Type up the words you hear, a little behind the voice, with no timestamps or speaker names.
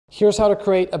Here's how to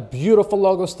create a beautiful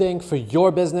logo sting for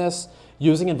your business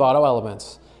using Envato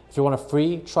Elements. If you want a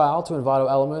free trial to Envato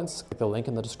Elements, click the link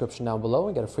in the description down below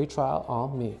and get a free trial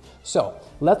on me. So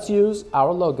let's use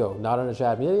our logo,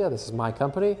 Nadernejad Media. This is my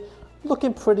company.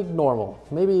 Looking pretty normal,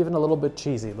 maybe even a little bit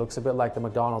cheesy. Looks a bit like the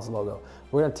McDonald's logo.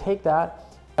 We're gonna take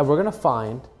that and we're gonna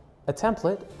find a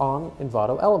template on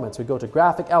Envato Elements. We go to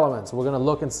Graphic Elements. We're gonna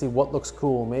look and see what looks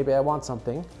cool. Maybe I want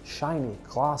something shiny,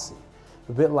 glossy,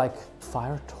 a bit like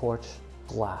fire torch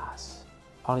glass.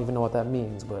 I don't even know what that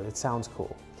means, but it sounds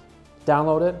cool.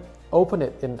 Download it, open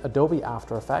it in Adobe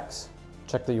After Effects.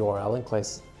 Check the URL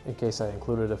in case I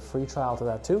included a free trial to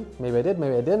that too. Maybe I did,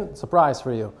 maybe I didn't. Surprise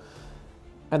for you.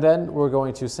 And then we're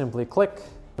going to simply click,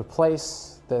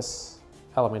 replace this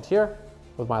element here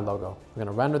with my logo. We're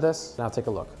gonna render this, now take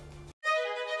a look.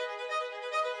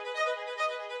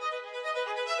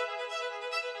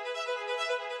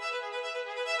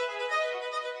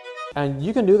 And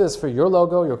you can do this for your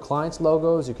logo, your client's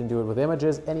logos. You can do it with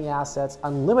images, any assets,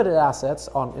 unlimited assets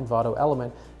on Envato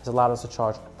Element has allowed us to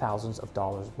charge thousands of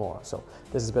dollars more. So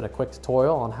this has been a quick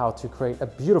tutorial on how to create a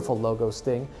beautiful logo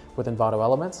sting with Envato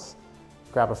Elements.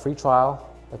 Grab a free trial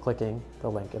by clicking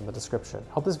the link in the description.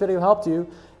 Hope this video helped you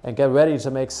and get ready to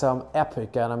make some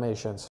epic animations.